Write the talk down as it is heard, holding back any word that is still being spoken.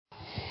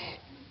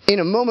In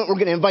a moment, we're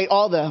going to invite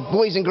all the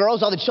boys and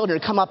girls, all the children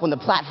to come up on the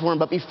platform.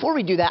 But before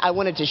we do that, I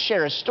wanted to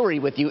share a story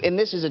with you, and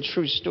this is a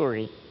true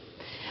story.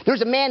 There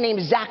was a man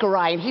named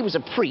Zachariah, and he was a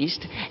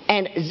priest,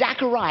 and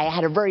Zachariah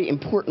had a very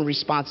important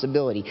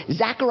responsibility.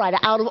 Zachariah,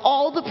 out of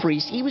all the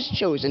priests, he was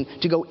chosen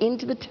to go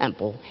into the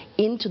temple,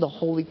 into the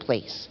holy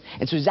place.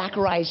 And so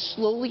Zachariah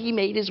slowly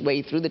made his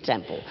way through the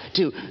temple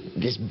to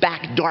this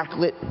back dark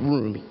lit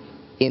room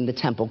in the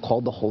temple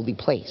called the holy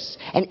place.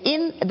 And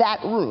in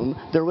that room,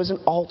 there was an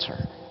altar,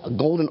 a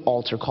golden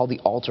altar called the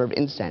altar of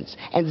incense.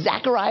 And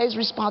Zachariah's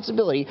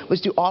responsibility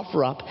was to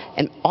offer up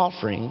an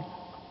offering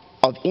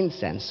of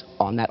incense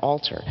on that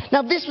altar.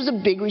 Now, this was a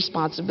big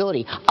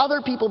responsibility.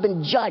 Other people had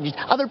been judged.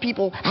 Other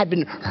people had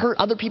been hurt.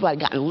 Other people had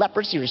gotten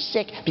leprosy or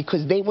sick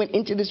because they went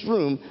into this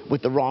room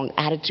with the wrong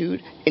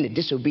attitude in a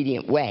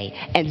disobedient way.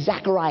 And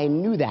Zechariah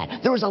knew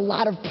that. There was a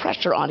lot of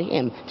pressure on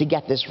him to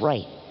get this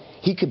right.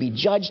 He could be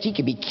judged, he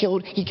could be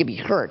killed, he could be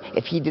hurt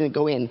if he didn't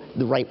go in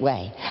the right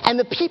way. And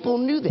the people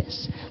knew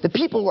this. The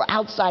people were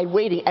outside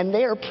waiting, and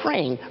they are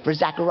praying for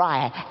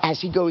Zechariah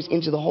as he goes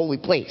into the holy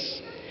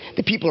place.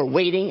 The people are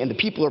waiting and the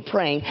people are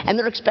praying, and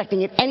they're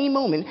expecting at any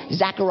moment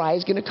Zechariah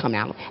is going to come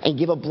out and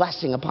give a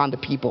blessing upon the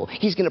people.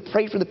 He's going to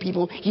pray for the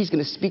people. He's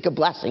going to speak a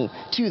blessing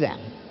to them.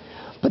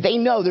 But they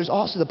know there's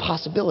also the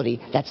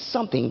possibility that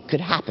something could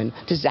happen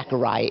to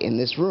Zechariah in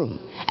this room.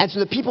 And so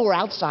the people are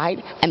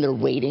outside and they're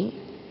waiting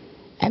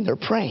and they're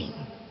praying.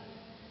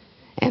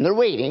 And they're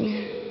waiting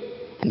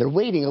and they're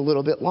waiting a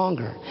little bit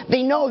longer.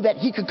 They know that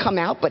he could come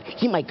out, but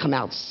he might come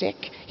out sick.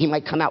 He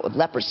might come out with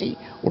leprosy,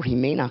 or he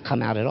may not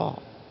come out at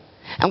all.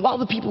 And while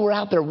the people were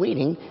out there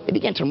waiting, they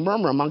began to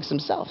murmur amongst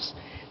themselves.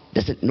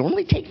 Does it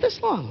normally take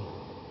this long?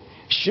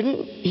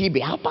 Shouldn't he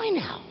be out by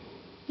now?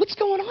 What's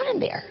going on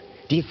in there?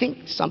 Do you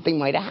think something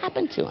might have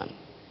happened to him?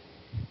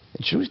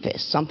 The truth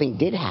is, something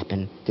did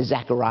happen to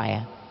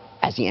Zechariah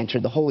as he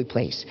entered the holy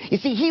place. You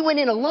see, he went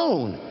in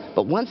alone,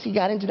 but once he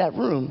got into that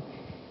room,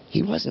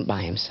 he wasn't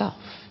by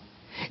himself.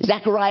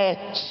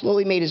 Zechariah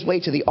slowly made his way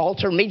to the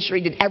altar, made sure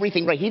he did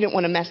everything right. He didn't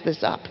want to mess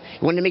this up.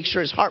 He wanted to make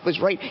sure his heart was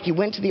right. He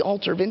went to the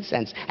altar of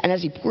incense, and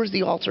as he pours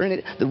the altar in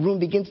it, the room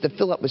begins to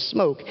fill up with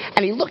smoke,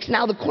 and he looks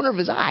now the corner of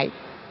his eye.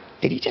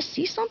 Did he just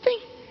see something?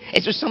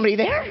 Is there somebody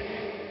there?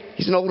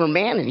 He's an older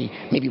man, and he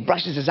maybe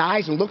brushes his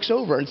eyes and looks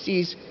over and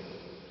sees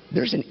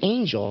there's an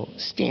angel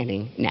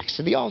standing next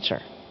to the altar.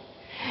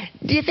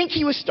 Do you think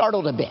he was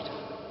startled a bit?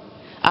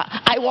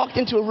 I walked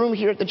into a room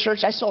here at the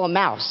church. I saw a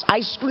mouse. I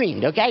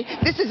screamed, okay?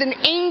 This is an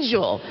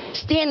angel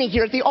standing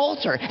here at the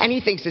altar. And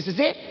he thinks, this is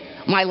it.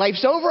 My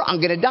life's over. I'm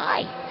going to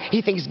die.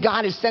 He thinks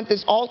God has sent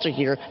this altar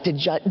here to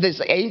judge,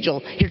 this angel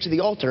here to the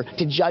altar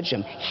to judge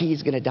him.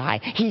 He's going to die.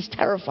 He's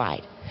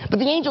terrified. But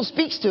the angel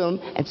speaks to him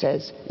and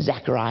says,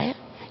 Zechariah,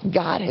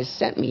 God has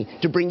sent me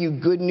to bring you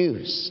good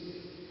news.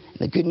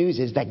 The good news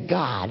is that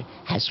God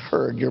has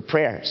heard your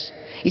prayers.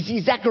 You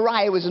see,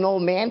 Zechariah was an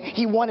old man.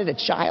 He wanted a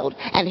child,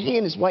 and he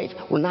and his wife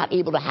were not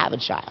able to have a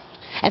child.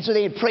 And so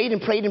they had prayed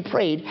and prayed and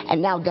prayed,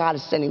 and now God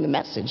is sending the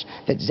message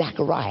that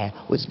Zechariah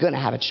was going to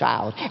have a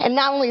child. And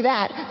not only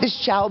that, this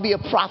child would be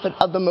a prophet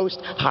of the Most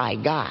High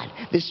God.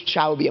 This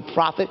child would be a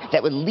prophet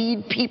that would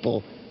lead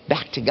people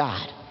back to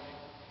God.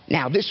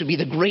 Now, this would be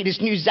the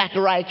greatest news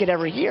Zechariah could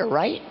ever hear,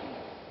 right?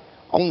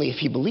 Only if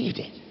he believed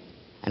it.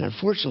 And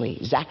unfortunately,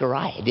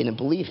 Zechariah didn't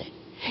believe it.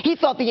 He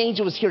thought the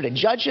angel was here to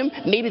judge him.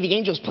 Maybe the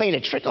angel was playing a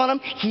trick on him.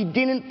 He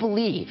didn't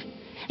believe.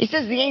 He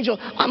says to the angel,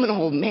 I'm an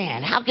old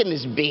man. How can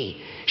this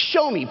be?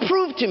 Show me,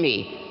 prove to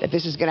me that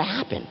this is going to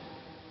happen.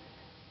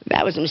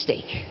 That was a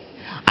mistake.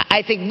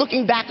 I think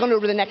looking back on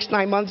over the next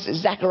 9 months,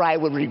 Zechariah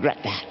would regret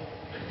that.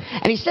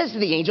 And he says to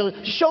the angel,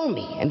 show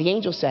me. And the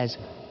angel says,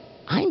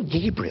 I'm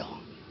Gabriel.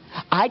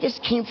 I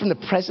just came from the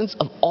presence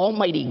of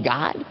Almighty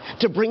God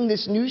to bring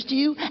this news to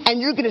you, and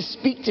you're going to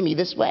speak to me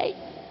this way?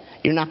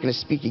 You're not going to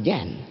speak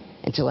again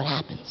until it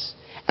happens.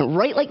 And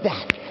right like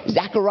that,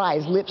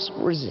 Zechariah's lips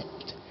were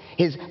zipped.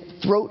 His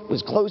throat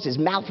was closed, his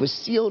mouth was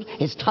sealed,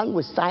 his tongue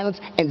was silenced,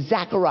 and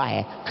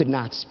Zechariah could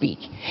not speak.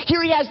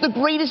 Here he has the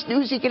greatest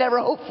news he could ever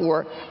hope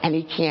for, and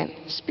he can't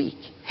speak.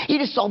 He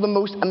just saw the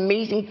most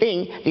amazing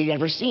thing that he'd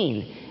ever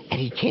seen, and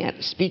he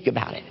can't speak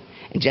about it.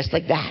 And just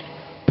like that,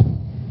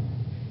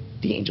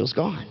 the angel's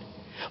gone.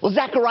 Well,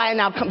 Zechariah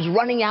now comes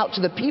running out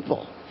to the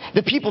people.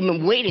 The people have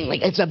been waiting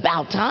like it's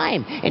about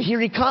time. And here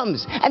he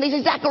comes. And they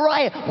say,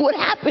 Zechariah, what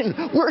happened?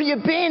 Where have you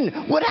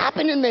been? What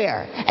happened in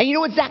there? And you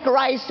know what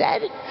Zechariah said?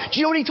 Do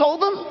you know what he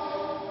told them?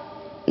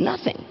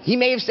 Nothing. He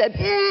may have said,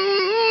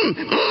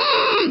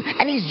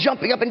 and he's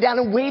jumping up and down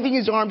and waving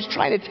his arms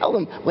trying to tell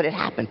them what had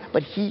happened.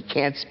 But he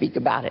can't speak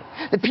about it.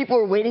 The people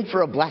were waiting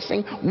for a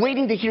blessing,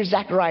 waiting to hear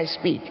Zechariah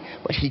speak.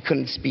 But he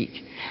couldn't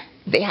speak.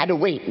 They had to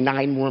wait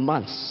 9 more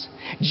months.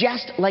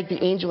 Just like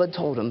the angel had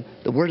told him,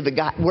 the word of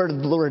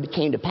the Lord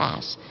came to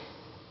pass.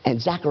 And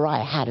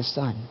Zechariah had a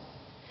son.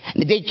 And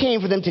the day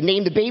came for them to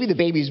name the baby. The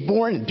baby was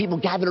born, and people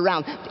gathered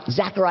around.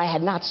 Zechariah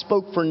had not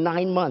spoke for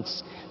 9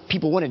 months.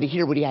 People wanted to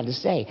hear what he had to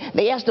say.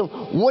 They asked him,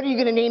 what are you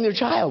going to name your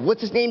child? What's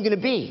his name going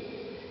to be?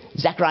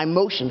 Zechariah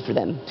motioned for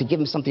them to give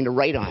him something to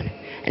write on.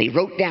 And he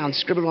wrote down,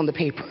 scribbled on the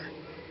paper,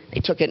 They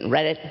took it and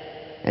read it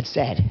and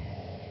said,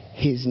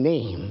 his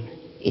name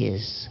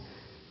is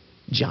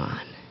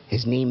John.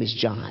 His name is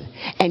John.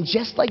 And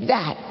just like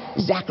that,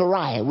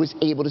 Zechariah was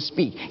able to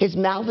speak. His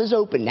mouth is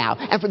open now.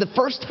 And for the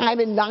first time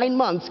in 9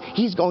 months,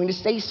 he's going to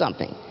say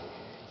something.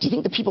 Do you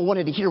think the people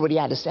wanted to hear what he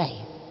had to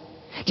say?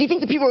 Do you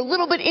think the people are a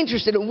little bit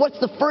interested in what's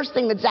the first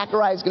thing that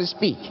Zechariah is going to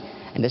speak?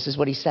 And this is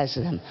what he says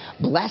to them.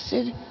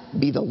 Blessed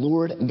be the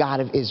Lord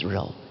God of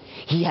Israel.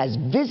 He has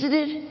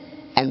visited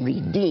and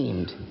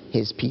redeemed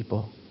his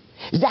people.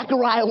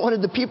 Zechariah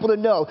wanted the people to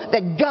know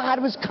that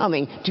God was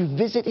coming to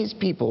visit his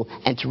people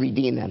and to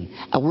redeem them.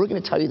 And we're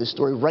going to tell you the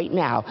story right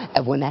now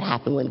of when that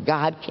happened, when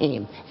God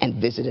came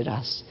and visited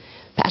us.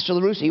 Pastor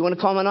LaRusso, you want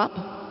to come on up?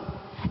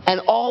 And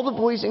all the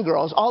boys and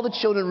girls, all the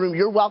children in the room,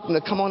 you're welcome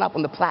to come on up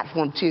on the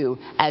platform too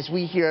as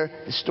we hear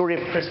the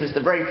story of Christmas,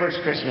 the very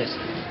first Christmas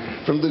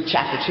from Luke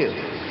chapter 2.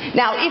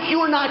 Now, if you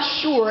are not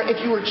sure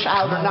if you were a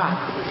child or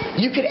not,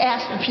 you could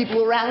ask the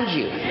people around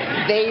you.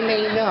 They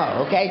may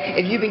know, okay?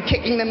 If you've been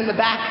kicking them in the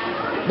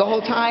back the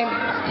whole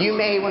time, you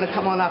may want to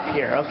come on up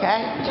here,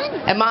 okay?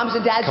 And moms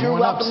and dads, you're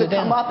welcome to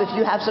come up. If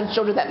you have some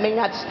children that may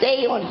not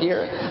stay on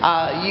here,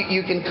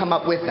 you can come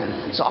up with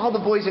them. So all the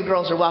boys and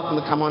girls are welcome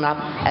to come on up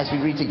as we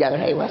read together.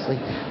 Hey, Wesley.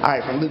 All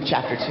right, from Luke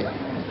chapter 2.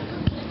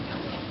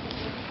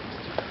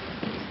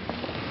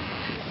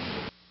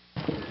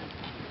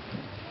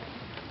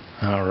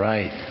 All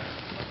right.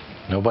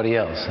 Nobody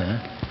else, huh?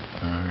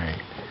 All right.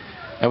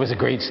 That was a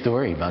great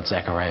story about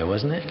Zechariah,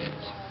 wasn't it?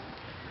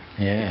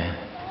 Yeah.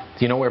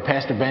 Do you know where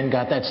Pastor Ben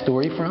got that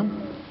story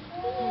from?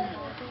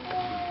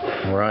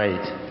 Right.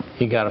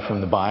 He got it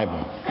from the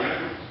Bible.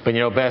 But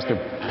you know,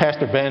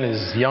 Pastor Ben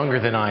is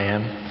younger than I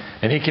am,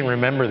 and he can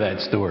remember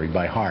that story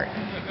by heart.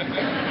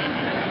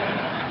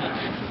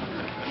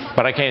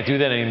 But I can't do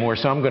that anymore,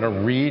 so I'm going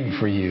to read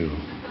for you.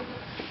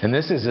 And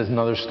this is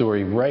another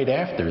story right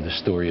after the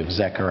story of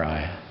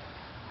Zechariah,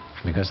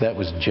 because that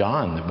was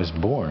John that was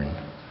born.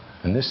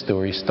 And this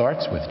story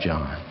starts with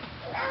John.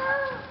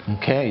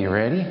 Okay, you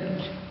ready?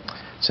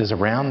 It says,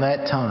 around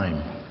that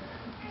time,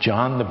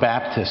 John the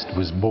Baptist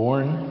was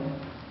born,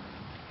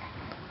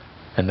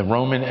 and the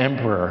Roman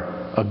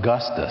Emperor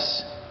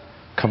Augustus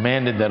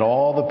commanded that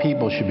all the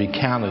people should be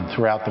counted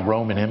throughout the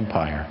Roman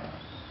Empire.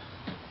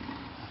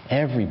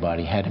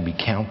 Everybody had to be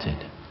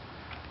counted.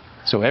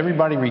 So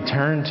everybody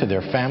returned to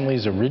their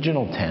family's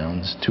original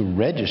towns to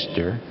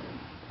register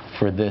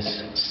for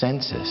this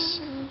census.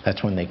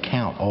 That's when they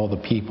count all the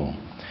people.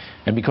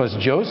 And because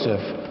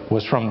Joseph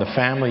was from the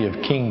family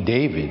of King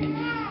David,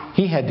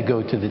 he had to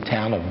go to the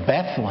town of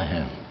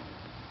Bethlehem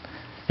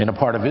in a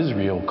part of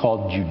Israel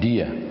called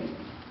Judea.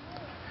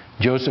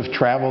 Joseph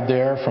traveled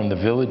there from the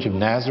village of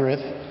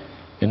Nazareth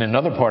in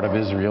another part of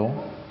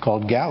Israel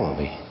called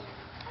Galilee.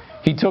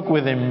 He took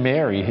with him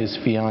Mary, his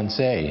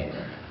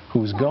fiancée, who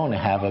was going to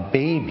have a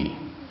baby.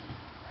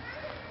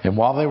 And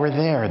while they were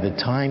there, the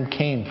time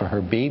came for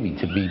her baby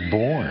to be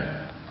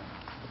born.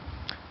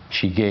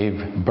 She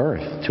gave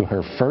birth to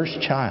her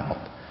first child,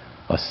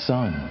 a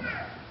son,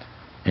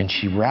 and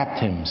she wrapped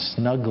him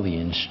snugly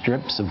in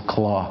strips of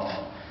cloth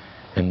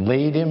and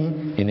laid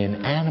him in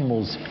an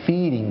animal's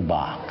feeding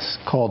box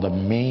called a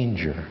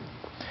manger,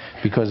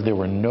 because there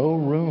were no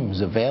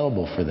rooms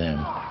available for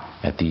them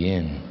at the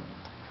inn.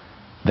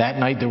 That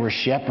night there were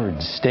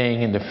shepherds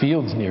staying in the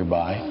fields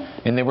nearby,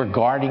 and they were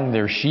guarding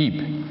their sheep.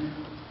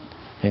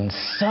 And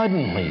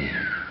suddenly,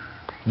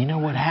 you know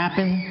what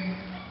happened?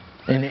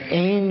 An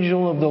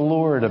angel of the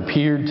Lord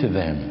appeared to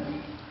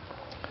them,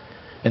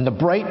 and the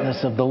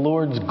brightness of the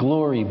Lord's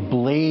glory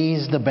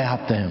blazed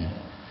about them,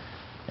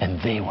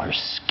 and they were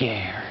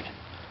scared.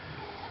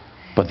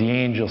 But the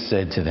angel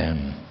said to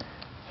them,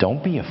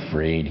 "Don't be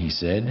afraid," he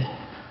said.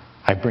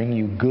 "I bring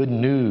you good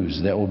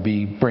news that will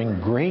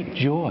bring great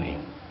joy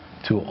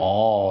to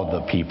all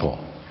the people.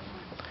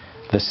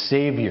 The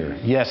Savior,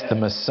 yes, the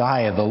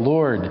Messiah, the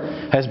Lord,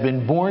 has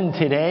been born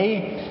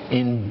today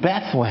in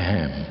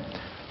Bethlehem,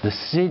 the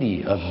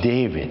city of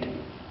David.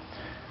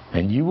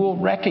 And you will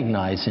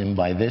recognize him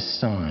by this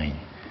sign.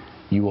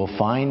 You will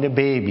find a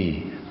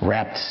baby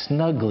wrapped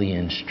snugly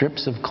in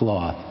strips of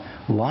cloth,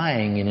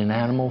 lying in an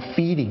animal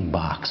feeding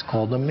box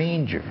called a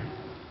manger."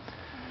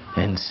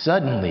 And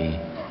suddenly,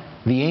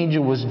 the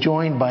angel was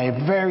joined by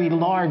a very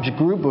large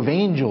group of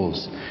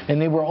angels,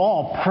 and they were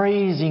all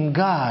praising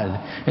God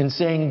and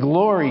saying,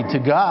 "Glory to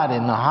God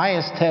in the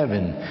highest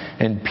heaven,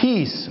 and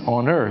peace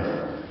on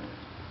earth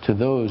to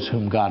those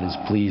whom God is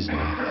pleased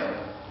with."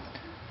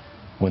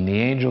 When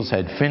the angels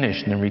had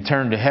finished and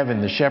returned to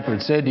heaven, the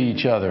shepherds said to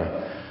each other,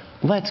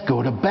 "Let's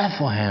go to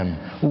Bethlehem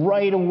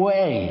right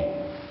away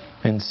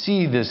and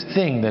see this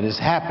thing that has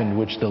happened,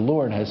 which the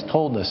Lord has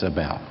told us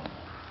about."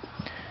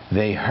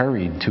 They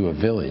hurried to the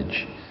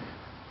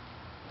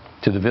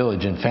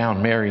village and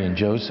found Mary and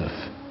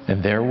Joseph.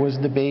 And there was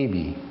the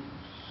baby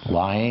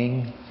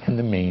lying in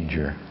the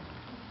manger.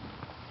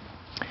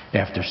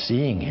 After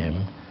seeing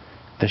him,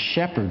 the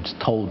shepherds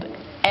told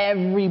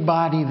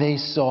everybody they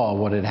saw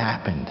what had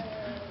happened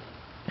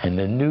and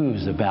the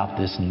news about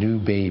this new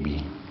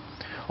baby.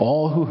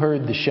 All who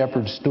heard the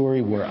shepherd's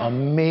story were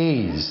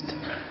amazed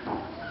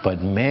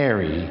But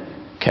Mary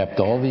kept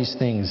all these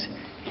things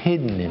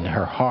hidden in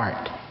her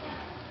heart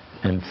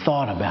and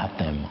thought about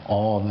them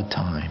all the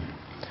time.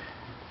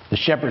 The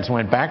shepherds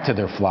went back to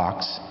their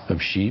flocks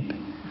of sheep,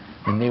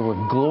 and they were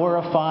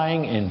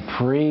glorifying and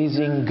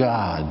praising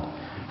God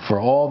for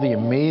all the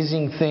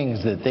amazing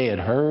things that they had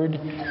heard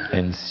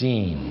and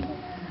seen.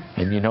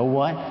 And you know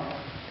what?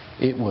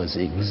 It was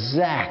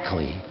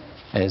exactly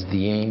as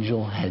the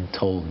angel had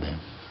told them.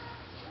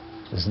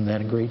 Isn't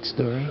that a great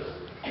story?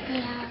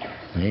 Yeah.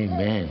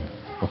 Amen.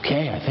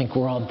 Okay, I think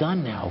we're all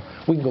done now.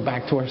 We can go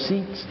back to our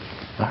seats.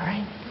 All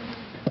right?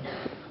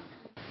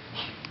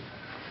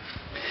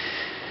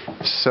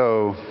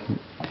 So,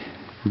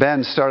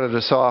 Ben started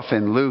us off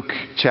in Luke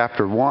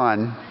chapter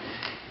 1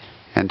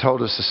 and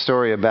told us a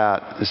story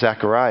about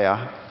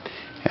Zechariah,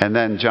 and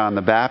then John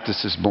the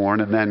Baptist is born,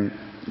 and then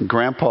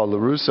Grandpa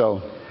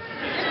LaRusso,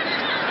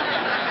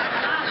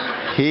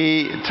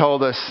 he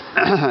told us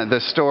the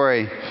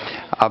story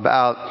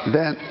about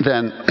then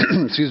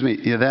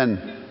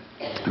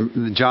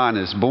John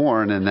is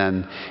born, and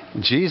then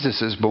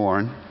Jesus is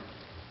born.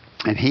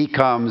 And he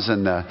comes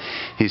and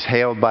he's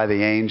hailed by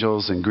the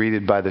angels and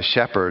greeted by the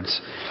shepherds.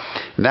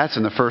 And that's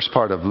in the first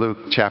part of Luke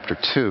chapter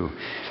 2.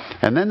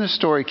 And then the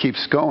story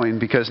keeps going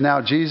because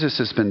now Jesus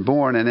has been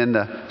born. And in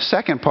the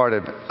second part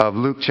of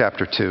Luke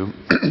chapter 2,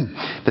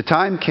 the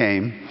time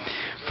came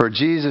for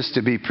Jesus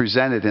to be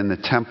presented in the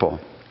temple.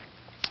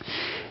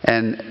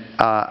 And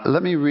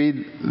let me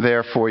read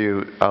there for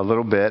you a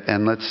little bit,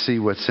 and let's see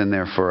what's in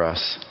there for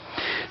us.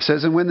 It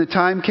says, "And when the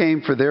time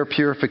came for their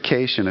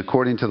purification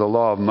according to the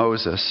law of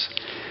Moses,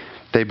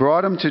 they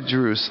brought him to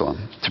Jerusalem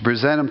to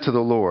present him to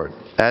the Lord,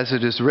 as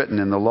it is written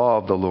in the law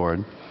of the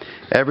Lord.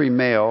 Every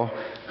male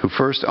who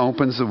first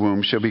opens the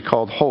womb shall be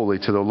called holy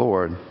to the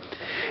Lord.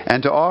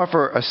 And to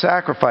offer a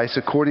sacrifice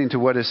according to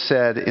what is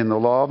said in the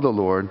law of the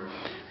Lord,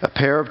 a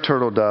pair of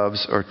turtle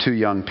doves or 2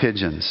 young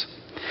pigeons.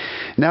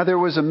 Now there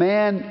was a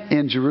man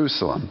in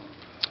Jerusalem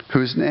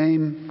whose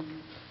name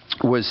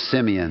was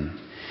Simeon.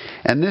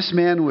 And this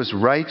man was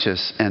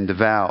righteous and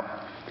devout,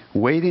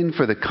 waiting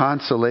for the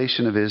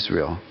consolation of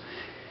Israel.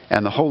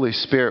 And the Holy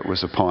Spirit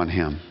was upon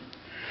him.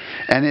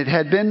 And it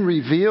had been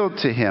revealed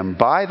to him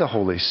by the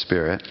Holy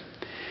Spirit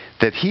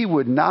that he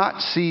would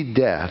not see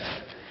death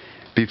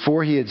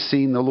before he had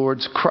seen the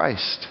Lord's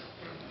Christ.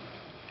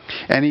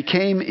 And he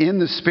came in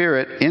the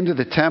Spirit into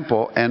the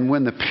temple, and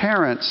when the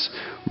parents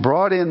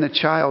brought in the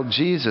child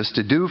Jesus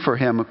to do for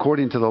him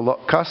according to the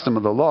custom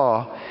of the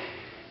law,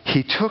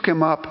 he took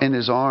him up in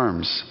his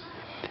arms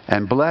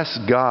and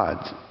blessed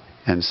God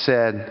and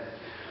said,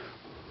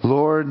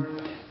 Lord,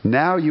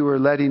 now you are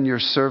letting your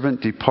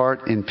servant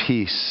depart in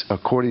peace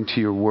according to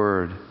your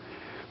word.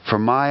 For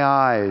my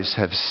eyes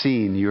have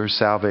seen your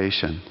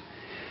salvation,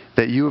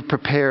 that you have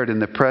prepared in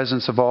the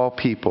presence of all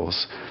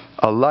peoples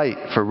a light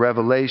for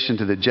revelation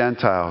to the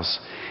Gentiles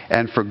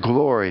and for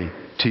glory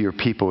to your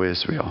people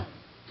Israel.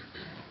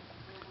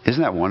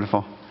 Isn't that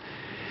wonderful?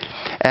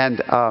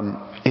 And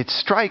it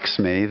strikes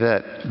me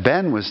that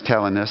Ben was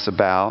telling us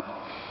about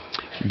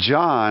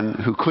John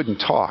who couldn't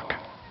talk.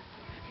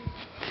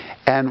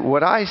 And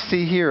what I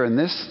see here in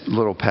this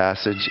little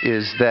passage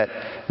is that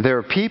there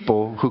are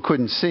people who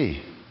couldn't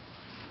see.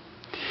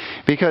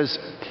 Because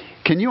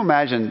can you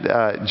imagine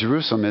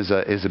Jerusalem is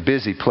a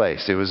busy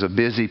place. It was a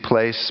busy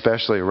place,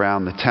 especially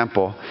around the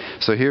temple.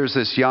 So here's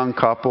this young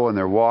couple, and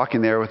they're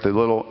walking there with a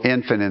little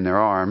infant in their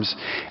arms,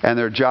 and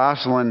they're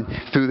jostling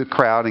through the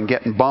crowd and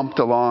getting bumped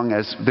along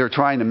as they're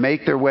trying to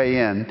make their way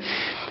in.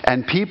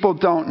 And people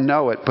don't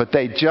know it, but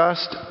they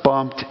just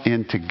bumped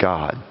into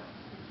God.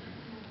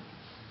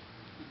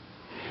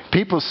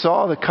 People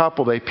saw the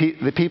couple,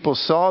 the people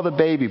saw the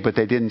baby, but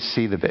they didn't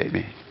see the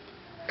baby.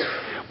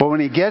 But when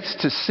he gets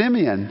to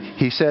Simeon,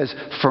 he says,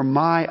 for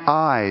my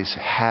eyes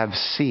have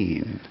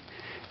seen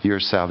your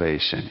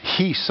salvation.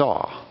 He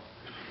saw.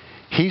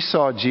 He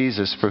saw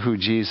Jesus for who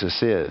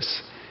Jesus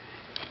is.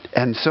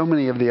 And so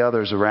many of the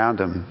others around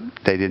him,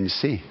 they didn't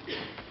see.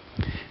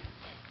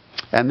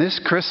 And this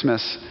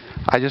Christmas,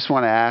 I just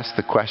want to ask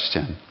the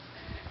question,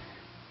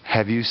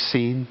 have you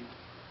seen?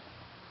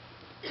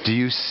 Do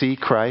you see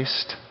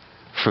Christ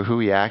for who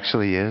he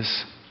actually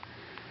is?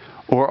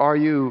 Or are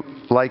you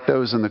like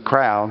those in the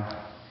crowd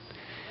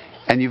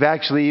and you've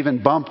actually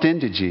even bumped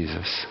into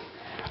Jesus?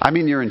 I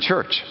mean, you're in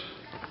church.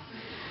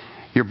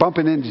 You're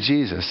bumping into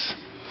Jesus.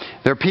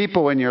 There are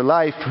people in your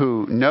life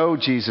who know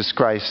Jesus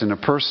Christ in a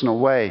personal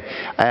way,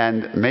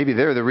 and maybe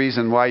they're the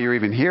reason why you're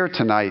even here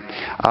tonight.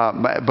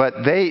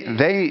 But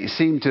they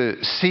seem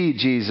to see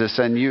Jesus,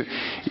 and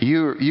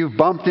you've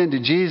bumped into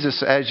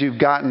Jesus as you've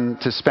gotten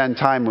to spend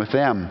time with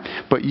them.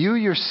 But you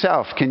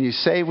yourself, can you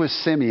say with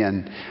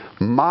Simeon,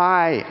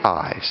 my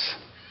eyes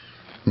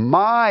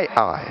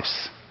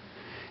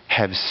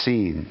have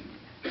seen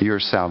your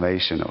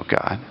salvation, O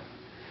God.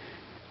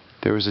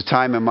 There was a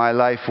time in my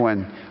life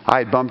when I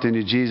had bumped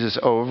into Jesus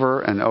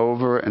over and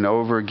over and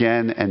over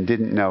again and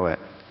didn't know it.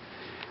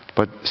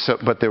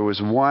 But there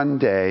was one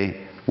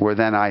day where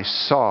then I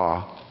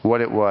saw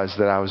what it was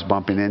that I was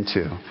bumping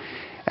into.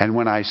 And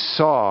when I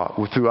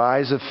saw, through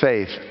eyes of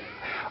faith,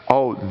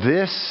 oh,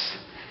 this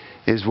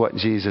is what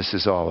Jesus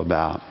is all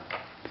about.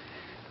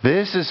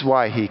 This is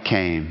why he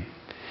came.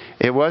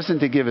 It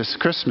wasn't to give us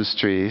Christmas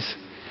trees.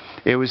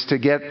 It was to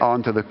get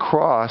onto the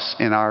cross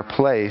in our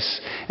place.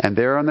 And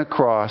there on the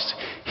cross,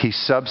 he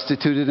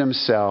substituted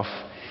himself,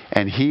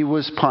 and he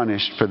was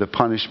punished for the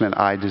punishment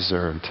I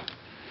deserved.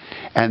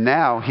 And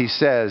now he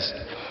says,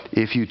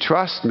 if you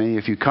trust me,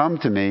 if you come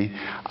to me,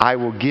 I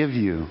will give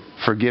you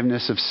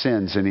forgiveness of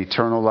sins and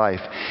eternal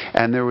life.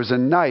 And there was a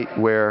night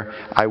where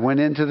I went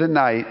into the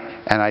night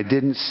and I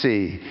didn't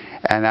see.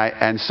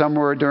 And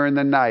somewhere during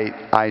the night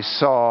I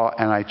saw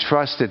and I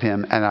trusted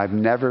him, and I've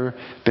never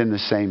been the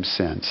same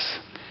since.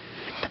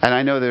 And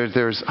I know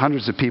there's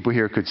hundreds of people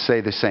here who could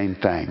say the same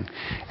thing.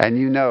 And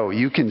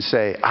you can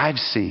say, I've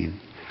seen.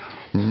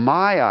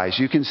 My eyes,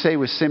 you can say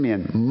with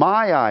Simeon,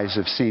 my eyes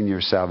have seen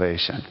your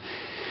salvation.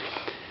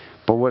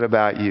 But what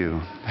about you?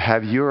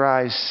 Have your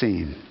eyes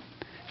seen?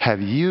 Have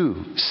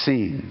you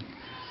seen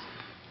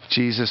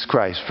Jesus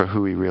Christ for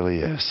who he really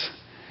is?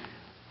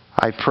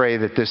 I pray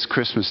that this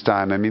Christmas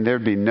time,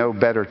 there'd be no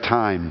better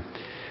time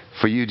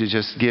for you to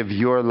just give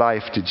your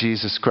life to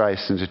Jesus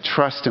Christ and to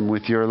trust him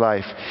with your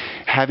life,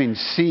 having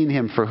seen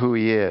him for who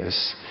he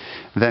is,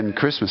 than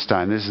Christmas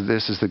time.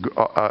 This is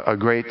a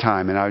great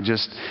time. And I would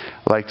just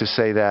like to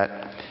say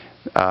that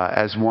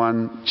as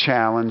one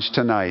challenge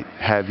tonight.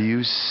 Have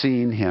you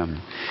seen him?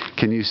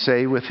 Can you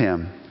say with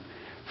him,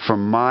 for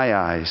my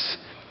eyes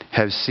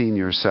have seen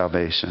your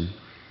salvation?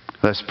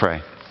 Let's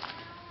pray.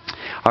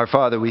 Our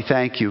Father, we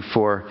thank you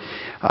for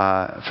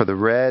the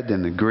red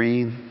and the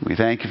green. We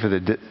thank you for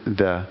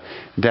the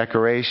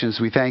decorations.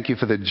 We thank you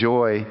for the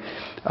joy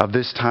of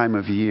this time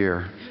of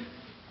year.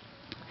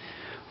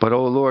 But,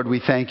 oh Lord,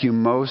 we thank you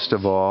most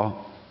of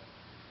all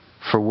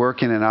for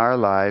working in our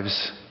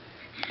lives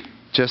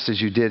just as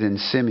you did in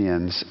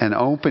Simeon's, and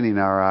opening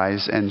our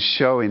eyes and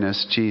showing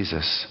us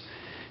Jesus,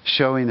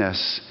 showing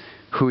us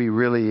who he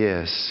really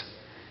is,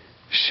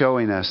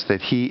 showing us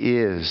that he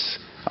is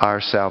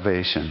our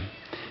salvation.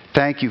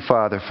 Thank you,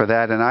 Father, for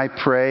that. And I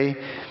pray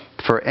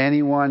for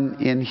anyone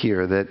in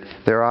here that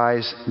their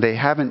eyes, they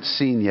haven't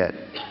seen yet,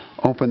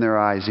 open their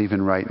eyes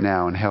even right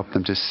now and help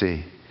them to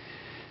see.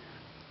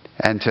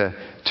 And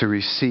to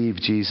receive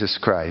Jesus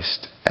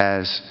Christ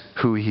as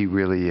who he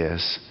really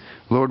is.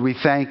 Lord, we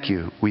thank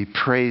you. We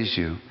praise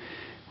you.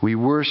 We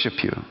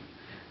worship you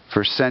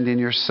for sending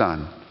your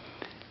Son.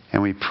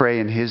 And we pray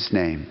in his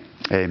name.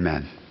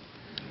 Amen.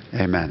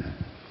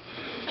 Amen.